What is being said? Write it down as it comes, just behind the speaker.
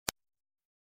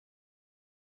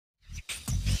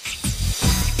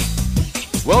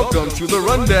Welcome to the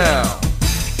Rundown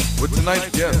with tonight's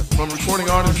guest from recording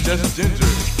artist Just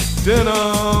Jinger,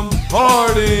 Denim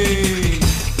Harding,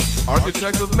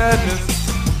 Architects of Madness,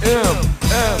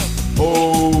 MFOD,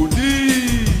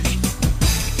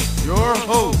 your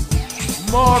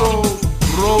host, Model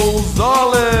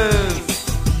Rosales.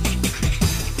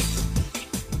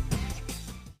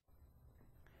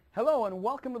 Hello and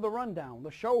welcome to The Rundown, the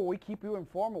show where we keep you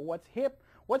informed of what's hip,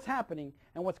 what's happening,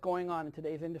 and what's going on in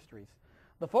today's industries.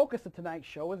 The focus of tonight's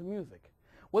show is music.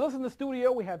 With us in the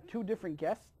studio, we have two different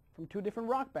guests from two different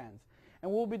rock bands,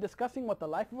 and we'll be discussing what the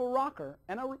life of a rocker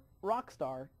and a rock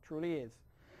star truly is.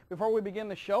 Before we begin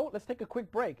the show, let's take a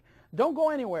quick break. Don't go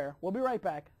anywhere. We'll be right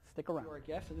back. Stick around. Our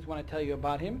guest, I just want to tell you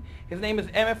about him. His name is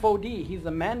MFOD. He's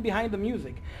the man behind the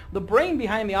music, the brain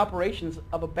behind the operations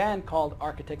of a band called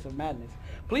Architects of Madness.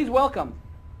 Please welcome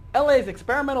LA's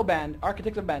experimental band,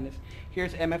 Architects of Madness.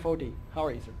 Here's MFOD. How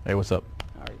are you, sir? Hey, what's up?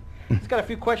 All right. Just got a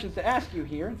few questions to ask you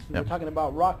here. Since we're talking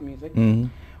about rock music. Mm-hmm.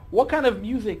 What kind of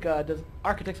music does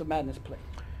Architects of Madness play?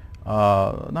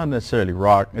 Not necessarily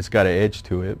rock. It's got an edge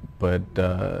to it, but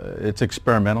it's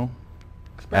experimental,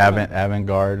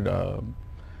 avant-garde.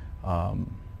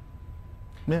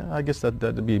 Yeah, I guess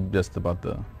that'd be just about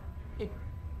the... If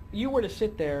you were to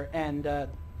sit there and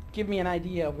give me an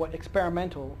idea of what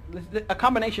experimental, a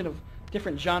combination of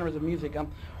different genres of music,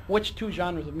 which two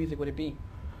genres of music would it be?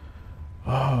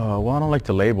 Well, I don't like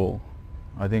to label.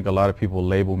 I think a lot of people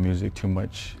label music too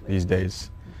much these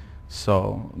days.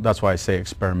 So that's why I say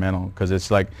experimental, because it's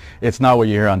like, it's not what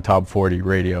you hear on top 40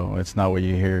 radio. It's not what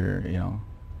you hear, you know.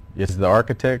 It's the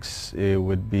Architects. It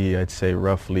would be, I'd say,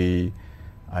 roughly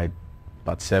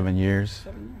about 7 years,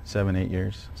 7, 8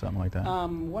 years, something like that.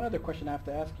 One other question I have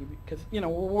to ask you, because, you know,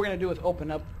 what we're going to do is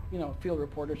open up, you know, field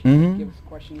reporters give us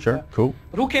questions. Sure, cool.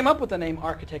 But who came up with the name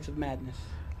Architects of Madness?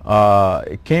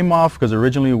 It came off because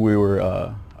originally we were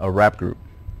a rap group,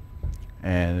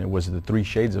 and it was the 3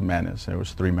 Shades of Madness. There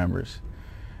was 3 members,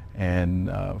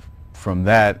 and from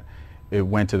that it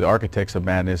went to the Architects of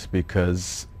Madness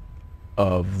because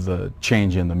of the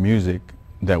change in the music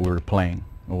that we were playing.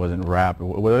 It wasn't rap.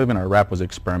 Well, even our rap was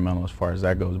experimental as far as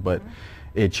that goes, but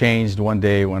it changed one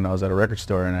day when I was at a record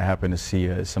store and I happened to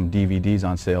see some DVDs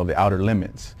on sale, The Outer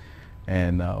Limits,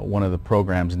 and one of the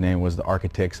programs' name was the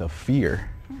Architects of Fear.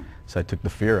 So I took the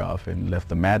fear off and left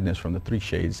the madness from the 3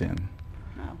 Shades in.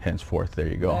 Wow. Henceforth, there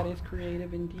you go. That is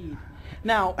creative indeed.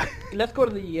 Now, let's go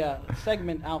to the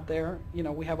segment out there. You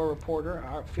know, we have a reporter,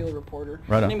 our field reporter.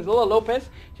 Right. Her name is Lola Lopez.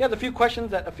 She has a few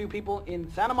questions that a few people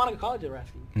in Santa Monica College are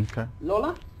asking. Okay.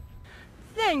 Lola?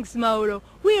 Thanks, Mauro.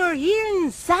 We are here in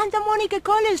Santa Monica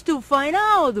College to find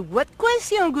out what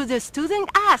question would a student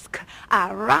ask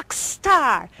a rock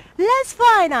star. Let's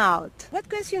find out. What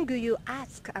question would you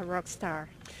ask a rock star?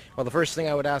 Well, the first thing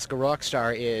I would ask a rock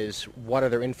star is what are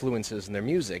their influences in their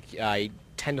music. I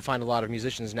tend to find a lot of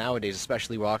musicians nowadays,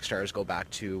 especially rock stars, go back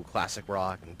to classic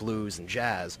rock and blues and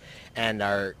jazz and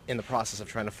are in the process of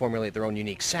trying to formulate their own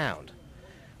unique sound.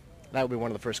 That would be one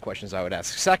of the first questions I would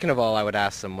ask. Second of all, I would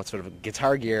ask them what sort of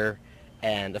guitar gear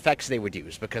and effects they would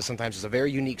use, because sometimes it's a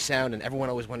very unique sound and everyone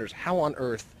always wonders how on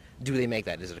earth do they make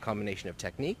that? Is it a combination of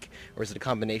technique or is it a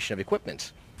combination of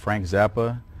equipment? Frank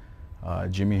Zappa,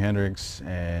 Jimi Hendrix,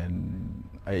 and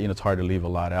you know, it's hard to leave a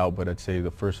lot out, but I'd say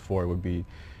the first 4 would be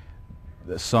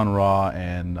Sun Ra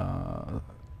and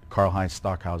Karl-Heinz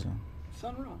Stockhausen.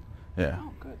 Sun Ra. Yeah.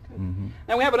 Oh, good, good.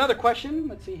 Now we have another question.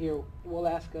 Let's see here. We'll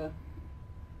ask...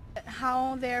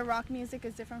 how their rock music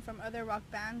is different from other rock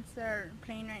bands that are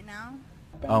playing right now?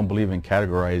 I don't believe in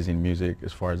categorizing music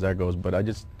as far as that goes, but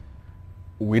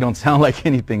we don't sound like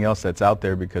anything else that's out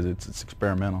there because it's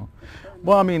experimental.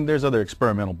 Well, I mean, there's other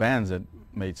experimental bands that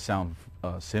may sound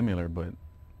similar, but,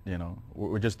 you know,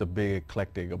 we're just a big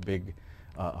eclectic, a big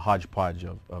hodgepodge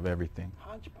of everything.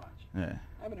 Hodgepodge? Yeah.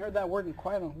 I haven't heard that word in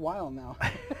quite a while now.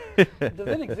 Does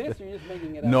it exist or are you just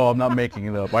making it up? No, I'm not making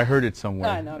it up. I heard it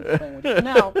somewhere. I know, I'm just playing with you.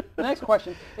 Now, the next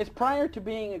question is, prior to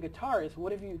being a guitarist,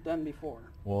 what have you done before?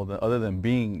 Well, other than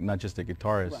being not just a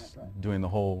guitarist, right. doing the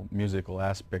whole musical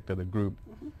aspect of the group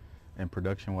and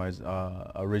production-wise,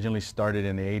 originally started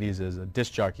in the 80s as a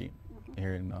disc jockey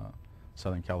here in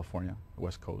Southern California,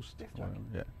 West Coast. Disc jockey?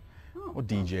 Yeah. Oh, well,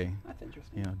 DJ. That's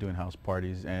interesting. You know, doing house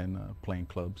parties and playing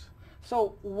clubs.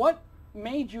 So what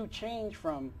made you change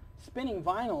from spinning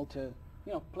vinyl to,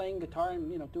 you know, playing guitar and,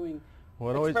 you know, doing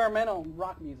experimental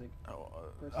rock music?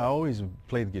 I always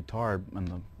played guitar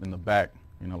in the back,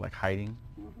 you know, like hiding.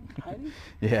 Hiding?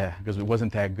 Yeah, because it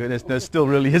wasn't that good. It still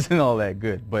really isn't all that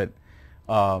good. But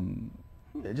I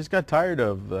just got tired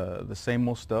of the same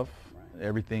old stuff. Right.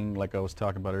 Everything, like I was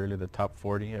talking about earlier, the top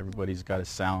 40. Everybody's got to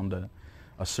sound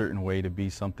a certain way to be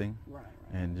something. Right.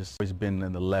 and just always been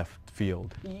in the left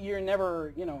field. You're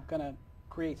never, you know, gonna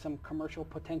create some commercial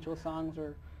potential songs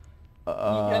or.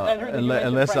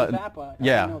 Unless Frank Zappa.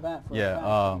 yeah, I know that for a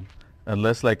yeah. fact.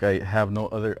 Unless like I have no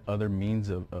other means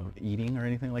of eating or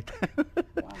anything like that.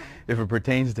 Wow. If it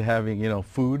pertains to having, you know,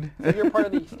 food. So you're part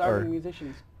of the starving or,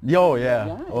 musicians. Oh yeah.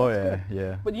 Yeah, Oh that's yeah. good.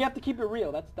 Yeah. But you have to keep it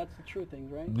real. That's the true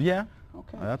thing, right? Yeah.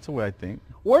 Okay. That's the way I think.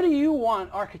 Where do you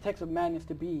want Architects of Madness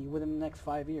to be within the next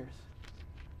 5 years?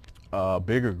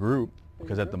 Bigger group,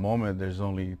 because Bigger at the moment there's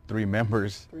only 3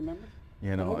 members. 3 members?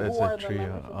 You know, Who it's are a the members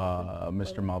trio. of the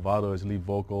Mr. Malvado is lead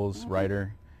vocals, Mhm.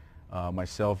 writer.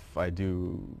 Myself, I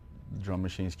do drum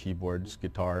machines, keyboards,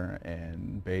 guitar,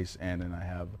 and bass, and then I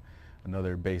have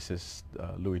another bassist,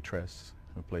 Louis Tress,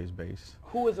 who plays bass.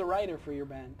 Who is a writer for your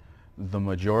band? The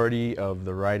majority of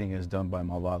the writing is done by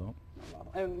Malvado.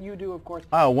 And you do, of course.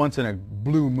 Once in a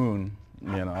blue moon, you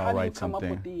know, How I'll do you write come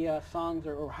something. up with the songs,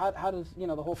 or how does, you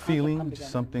know, the whole concept come Feeling, together?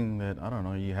 something that, I don't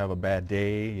know, you have a bad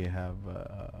day, you have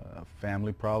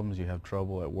family problems, you have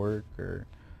trouble at work, or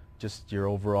just your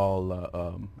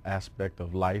overall aspect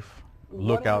of life,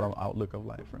 outlook of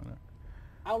life. Rather.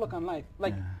 Outlook on life.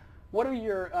 Like, Yeah. what are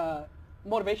your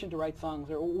motivation to write songs,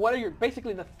 or what are your,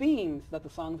 basically the themes that the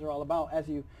songs are all about as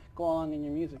you go along in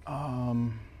your music?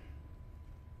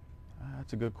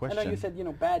 That's a good question. I know you said, you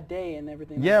know, bad day and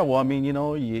everything. Yeah, like well, I mean, you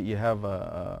know, you have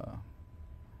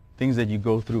things that you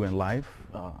go through in life.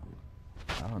 I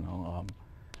don't know.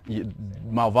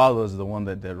 Malvado is the one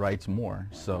that writes more,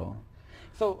 so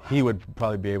he would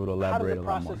probably be able to elaborate a lot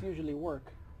more. How does the process usually work?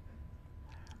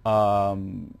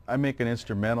 I make an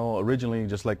instrumental. Originally,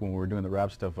 just like when we were doing the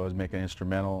rap stuff, I was making an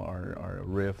instrumental or a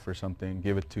riff or something,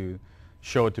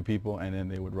 show it to people, and then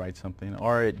they would write something.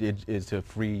 Or it's a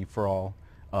free-for-all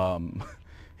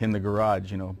in the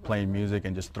garage, you know, playing music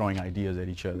and just throwing ideas at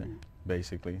each other,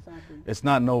 basically. Exactly. It's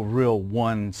not no real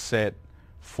one set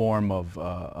form of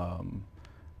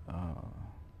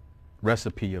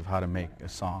recipe of how to make a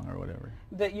song or whatever.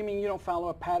 That you mean you don't follow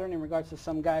a pattern in regards to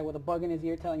some guy with a bug in his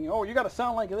ear telling you, oh, you got to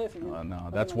sound like this? No,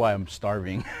 that's why I'm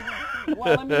starving.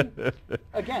 Well, I mean,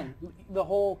 again, the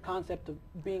whole concept of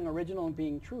being original and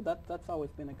being true, that's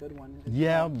always been a good one.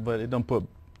 Yeah, but it don't put,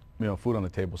 you know, food on the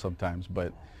table sometimes.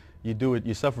 But you do it,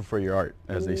 you suffer for your art,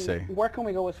 as they say. Where can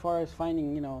we go as far as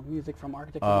finding, you know, music from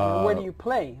Architects of Madness? Where do you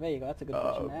play? There you go. That's a good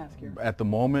question to ask here. At the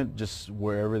moment, just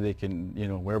wherever they can, you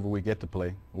know, wherever we get to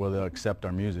play, where they'll accept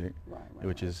our music,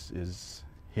 which is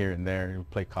here and there. We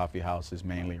play coffee houses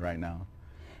mainly right now.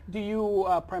 Do you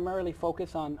primarily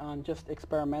focus on just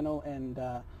experimental and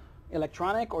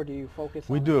electronic, or do you focus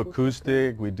on... We do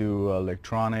acoustic, we do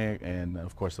electronic, and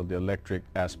of course the electric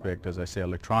aspect, as I say,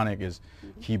 electronic is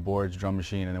keyboards, drum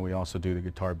machine, and then we also do the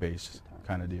guitar bass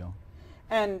kind of deal.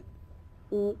 And,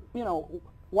 you know,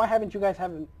 why haven't you guys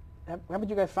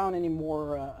found any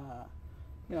more,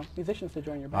 you know, musicians to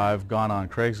join your band? I've gone on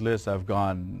Craigslist, I've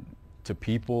gone to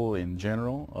people in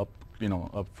general, up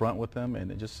front with them,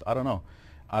 and it just, I don't know.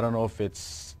 I don't know if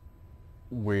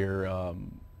we're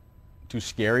too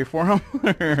scary for them.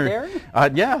 Scary?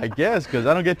 Yeah, I guess, because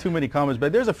I don't get too many comments.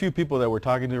 But there's a few people that we're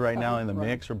talking to right now in the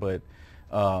mixer. But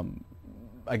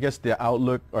I guess the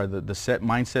outlook or the set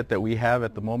mindset that we have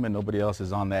at the moment, nobody else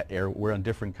is on that air. We're on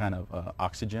different kind of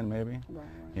oxygen, maybe. Right.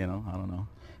 You know, I don't know.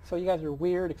 So you guys are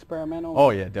weird, experimental.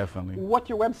 Oh yeah, definitely. What's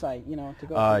your website? You know, to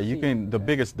go. You can the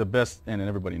best, and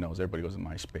everybody knows. Everybody goes to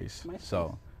MySpace.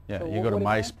 So. Yeah, So you go to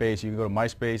what is that? MySpace. You can go to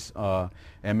MySpace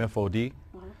MFOD,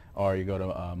 or you go to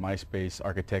MySpace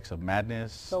Architects of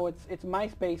Madness. So it's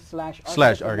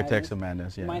MySpace / Architects of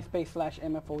Madness. Yeah. MySpace /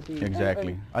 MFOD.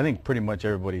 Exactly. And I think pretty much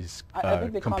everybody's I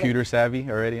think they call computer it- savvy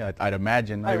already. I'd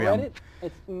imagine. I Maybe read it.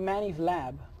 It's Manny's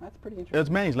Lab. That's pretty interesting. It's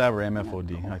Manny's Lab or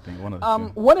MFOD. I think one of the two.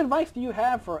 What advice do you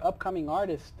have for upcoming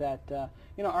artists that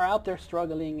you know are out there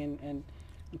struggling and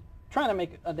trying to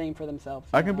make a name for themselves?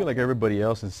 I can be like everybody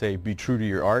else and say, be true to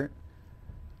your art,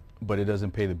 but it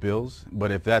doesn't pay the bills.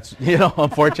 But if that's, you know,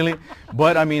 unfortunately,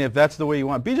 but I mean, if that's the way you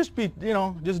want, just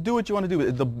do what you want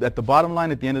to do. At the bottom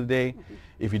line, at the end of the day,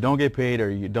 if you don't get paid or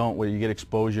you get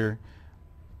exposure,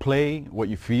 play what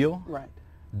you feel. Right.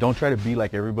 Don't try to be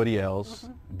like everybody else.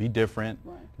 Be different.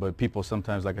 Right. But people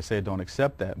sometimes, like I said, don't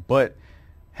accept that. But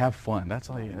have fun. That's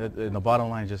all. And the bottom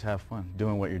line is just have fun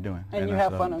doing what you're doing. And you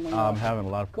have fun. I'm having a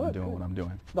lot of fun Good, doing good. what I'm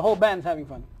doing. The whole band's having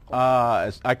fun.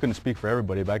 I couldn't speak for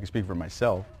everybody, but I can speak for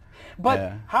myself.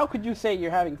 But how could you say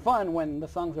you're having fun when the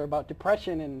songs are about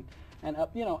depression and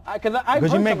you know,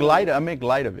 because you make light. I make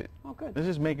light of it. Oh, good. It's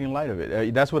just making light of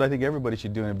it. That's what I think everybody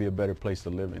should do, and it'd be a better place to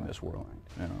live in this world.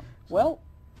 You know, so. Well,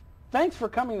 thanks for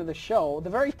coming to the show. The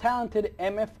very talented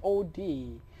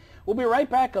MFOD. We'll be right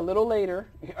back a little later.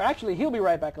 Actually, he'll be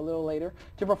right back a little later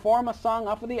to perform a song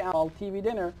off of the album called TV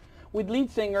Dinner with lead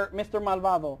singer Mr.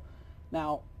 Malvado.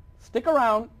 Now, stick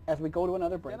around as we go to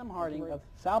another break. Adam Harding of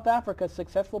South Africa's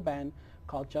successful band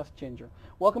called Just Jinger.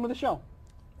 Welcome to the show.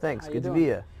 Thanks. How Good you to doing? be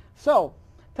here. So,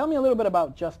 tell me a little bit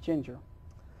about Just Jinger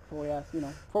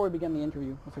before we begin the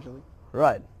interview officially.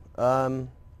 Right.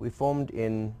 We formed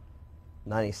in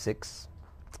 '96.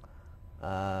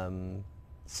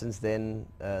 Since then,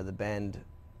 the band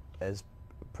has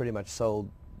pretty much sold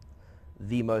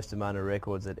the most amount of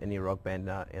records that any rock band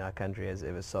in our country has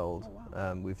ever sold. Oh,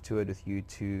 wow. We've toured with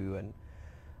U2 and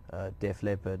Def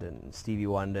Leppard and Stevie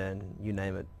Wonder and you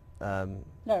name it.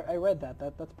 Yeah, I read that.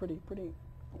 That's pretty.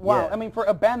 Wow. Yeah. I mean, for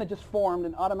a band that just formed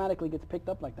and automatically gets picked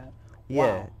up like that.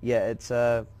 Yeah, Wow. yeah. It's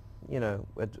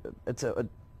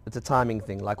it's a timing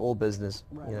thing, like all business.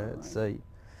 Right, you know, right, it's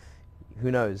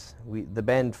who knows? The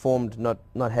band formed not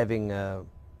having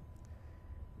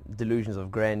delusions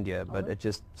of grandeur, but right. it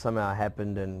just somehow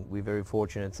happened, and we're very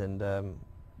fortunate, and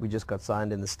we just got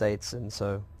signed in the States, and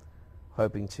so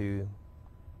hoping to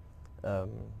how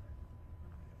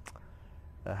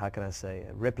can I say,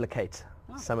 replicate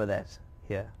some of that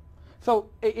here. So,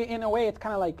 in a way, it's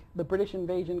kind of like the British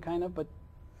invasion, kind of, but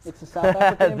it's the South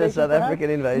African invasion. The South perhaps? African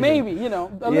invasion. Maybe, a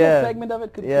little segment of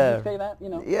it. Could you say that?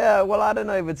 Yeah, well, I don't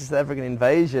know if it's a South African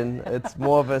invasion. It's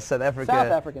more of a South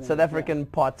African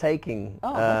partaking.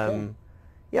 Oh, okay.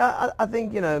 Yeah, I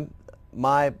think,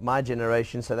 my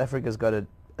generation, South Africa's got a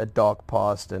dark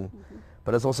past, and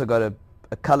but it's also got a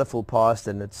colourful past,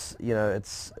 and it's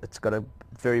got a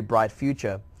very bright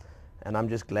future. And I'm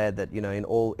just glad that, in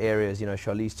all areas,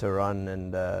 Charlize Theron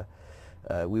and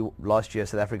last year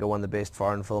South Africa won the best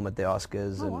foreign film at the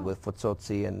Oscars, and with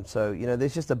Futsotsi, and so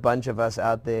there's just a bunch of us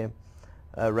out there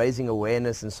raising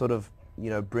awareness and sort of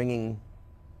bringing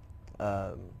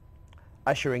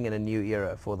ushering in a new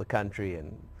era for the country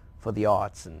and for the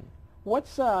arts. And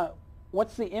what's the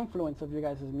influence of your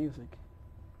guys' music?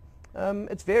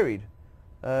 It's varied.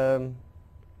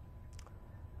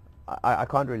 I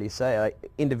can't really say.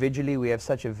 Individually, we have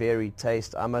such a varied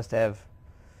taste. I must have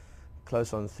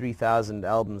close on 3,000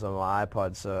 albums on my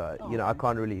iPod, so I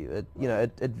can't really. It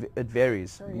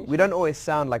varies. We don't always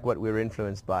sound like what we're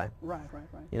influenced by. Right.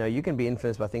 You can be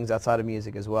influenced by things outside of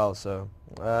music as well. So,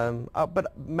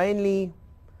 but mainly,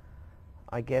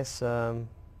 I guess,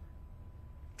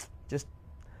 just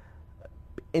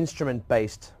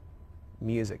instrument-based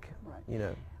music.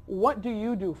 Right. What do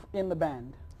you do in the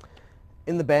band?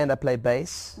 In the band, I play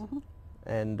bass,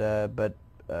 and but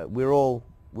we're all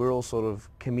sort of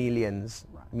chameleons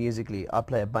musically. I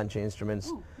play a bunch of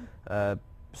instruments.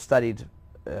 Studied,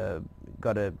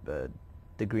 got a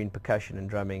degree in percussion and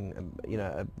drumming.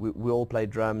 We all play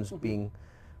drums. Being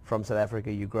from South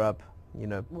Africa, you grow up,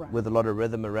 with a lot of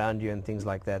rhythm around you and things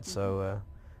like that. So,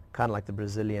 kind of like the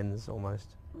Brazilians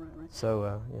almost. Right.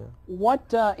 So, yeah.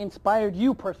 What inspired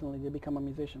you personally to become a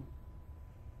musician?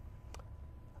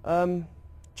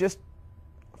 Just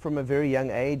from a very young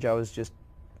age, I just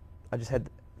had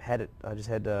it. I was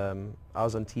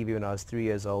on TV when I was 3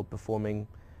 years old, performing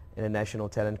in a national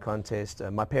talent contest.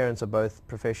 My parents are both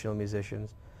professional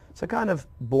musicians, so kind of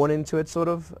born into it, sort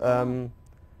of,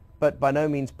 but by no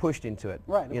means pushed into it.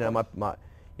 Right. My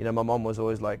mom was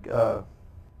always like,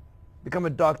 become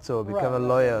a doctor or become a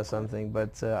lawyer or something,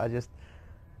 but I just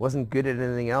wasn't good at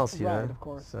anything else, you know. Of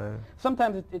course. So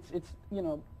sometimes it's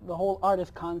the whole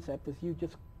artist concept is you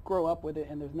just grow up with it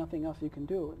and there's nothing else you can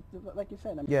do. Like you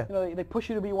said, they push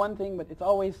you to be one thing, but it's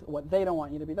always what they don't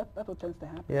want you to be. That's what tends to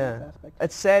happen in this aspect.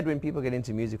 It's sad when people get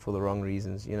into music for the wrong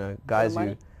reasons, guys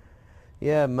money?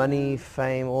 money,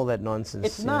 fame, all that nonsense.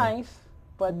 It's nice,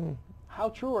 but how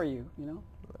true are you,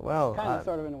 Well, kind of,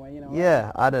 sort of in a way,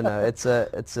 Yeah, I don't know. It's a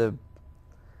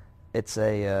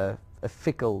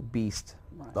fickle beast,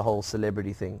 the whole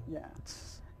celebrity thing. Yeah.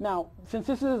 Now, since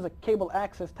this is a cable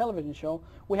access television show,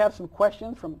 we have some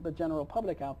questions from the general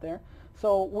public out there.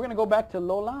 So we're going to go back to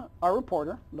Lola, our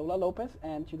reporter, Lola Lopez,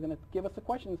 and she's going to give us the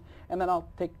questions, and then I'll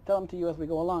tell them to you as we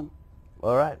go along.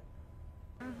 All right.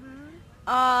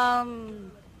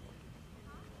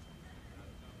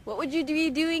 What would you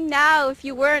be doing now if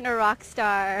you weren't a rock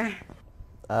star?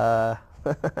 I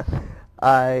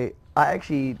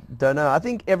actually don't know. I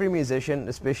think every musician,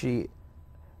 especially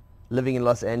living in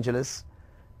Los Angeles,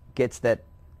 gets that,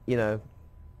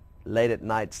 late at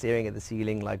night staring at the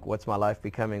ceiling like, what's my life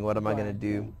becoming? What am I going to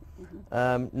do?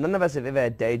 None of us have ever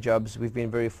had day jobs. We've been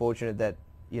very fortunate that,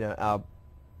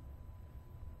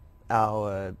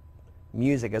 our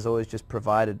music has always just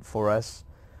provided for us.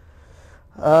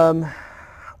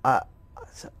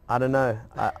 I don't know.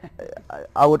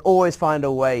 I would always find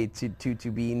a way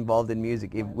to be involved in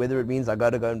music, whether it means I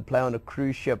got to go and play on a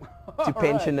cruise ship to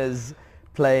pensioners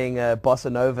playing bossa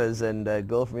novas and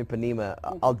Girl from Ipanema.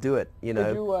 I'll do it. You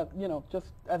know. Could you, you know, just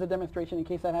as a demonstration in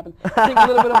case that happens, sing a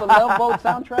little bit of the Love Boat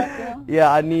soundtrack. You know?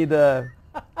 Yeah, I need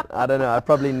I don't know. I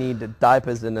probably need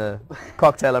diapers and a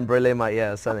cocktail umbrella in my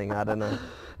ear or something. I don't know.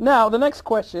 Now, the next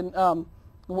question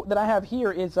that I have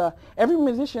here is every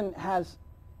musician has,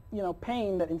 you know,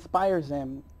 pain that inspires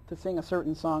them to sing a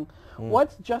certain song.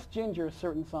 What's Just Ginger's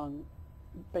certain song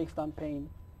based on pain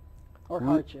or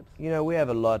hardships? You know, we have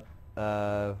a lot.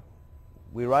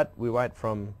 We write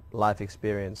from life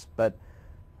experience, but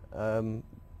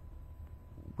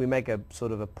we make a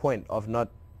sort of a point of not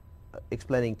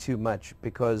explaining too much,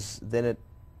 because then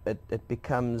it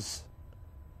becomes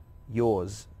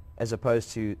yours as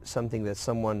opposed to something that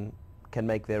someone can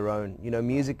make their own. You know,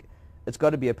 music, it's got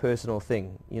to be a personal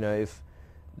thing. You know,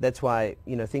 that's why,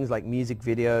 you know, things like music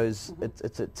videos,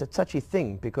 it's a touchy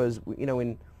thing, because, you know,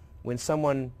 when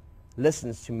someone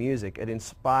listens to music, it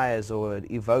inspires or it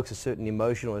evokes a certain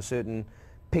emotion or a certain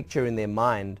picture in their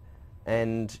mind.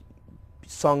 And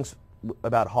songs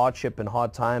about hardship and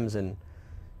hard times and,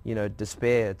 you know,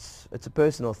 despair, it's a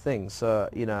personal thing. So,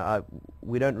 you know,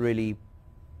 we don't really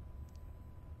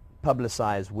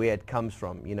publicize where it comes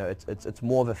from. You know, it's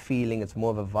more of a feeling, it's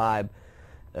more of a vibe,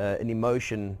 an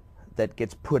emotion that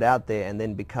gets put out there and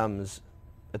then becomes,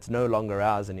 it's no longer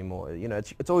ours anymore. You know,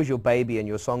 it's always your baby, and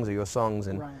your songs are your songs,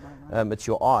 and it's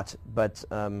your art, but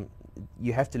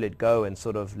you have to let go and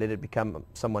sort of let it become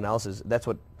someone else's. That's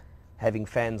what having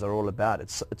fans are all about.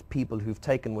 It's people who've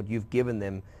taken what you've given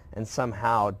them and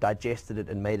somehow digested it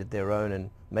and made it their own and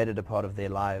made it a part of their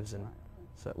lives. And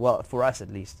so, well, for us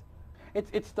at least.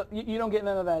 You don't get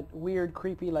none of that weird,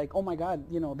 creepy, like, oh my God,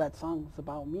 you know, that song's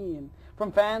about me, and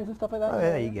from fans and stuff like that. Oh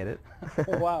yeah, you get it.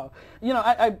 Wow. You know,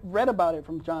 I read about it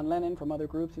from John Lennon, from other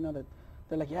groups. You know, that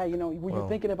they're like, yeah, you know, were you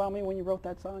thinking about me when you wrote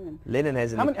that song? And Lennon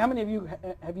has. How many of you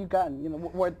have you gotten? You know,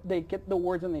 where they get the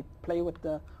words and they play with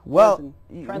the words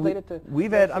and translate it to.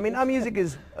 We've had. I mean, our music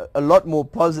is a lot more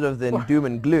positive than doom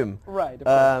and gloom. Right.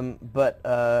 But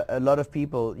a lot of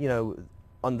people, you know,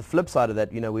 on the flip side of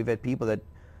that, you know, we've had people that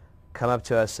come up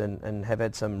to us and have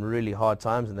had some really hard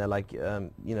times, and they're like, you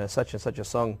know, such and such a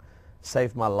song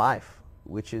saved my life,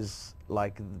 which is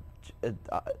like,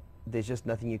 there's just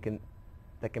nothing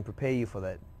that can prepare you for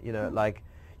that. You know, like,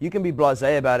 you can be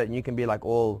blasé about it, and you can be like,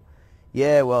 all,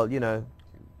 yeah, well, you know,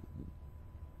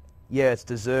 yeah, it's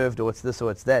deserved, or it's this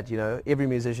or it's that. You know, every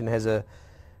musician has a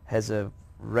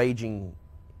raging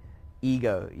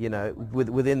ego, you know,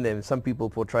 within them. Some people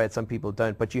portray it, some people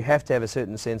don't, but you have to have a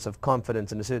certain sense of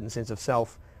confidence and a certain sense of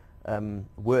self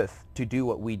worth to do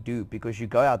what we do, because you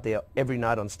go out there every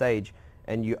night on stage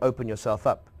and you open yourself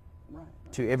up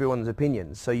to everyone's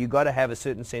opinions. So you got to have a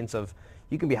certain sense of,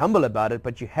 you can be humble about it,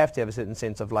 but you have to have a certain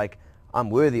sense of, like, I'm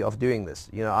worthy of doing this.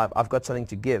 You know, I've got something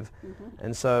to give.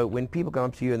 And so when people come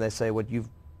up to you and they say what you've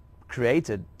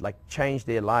created, like, changed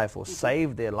their life or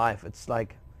saved their life, it's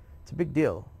like, it's a big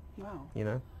deal. Wow. You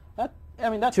know?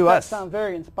 That sounds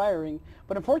very inspiring,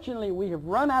 but unfortunately we have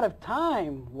run out of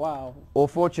time. Wow. Or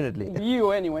fortunately. You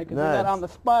anyway, because we're not on the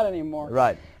spot anymore.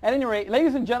 Right. At any rate,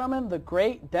 ladies and gentlemen, the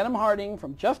great Denham Harding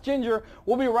from Just Ginger.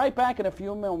 We'll be right back in a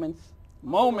few moments.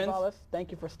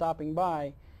 Thank you for stopping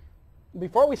by.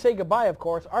 Before we say goodbye, of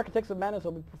course, Architects of Madness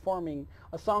will be performing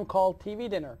a song called TV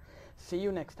Dinner. See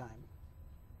you next time.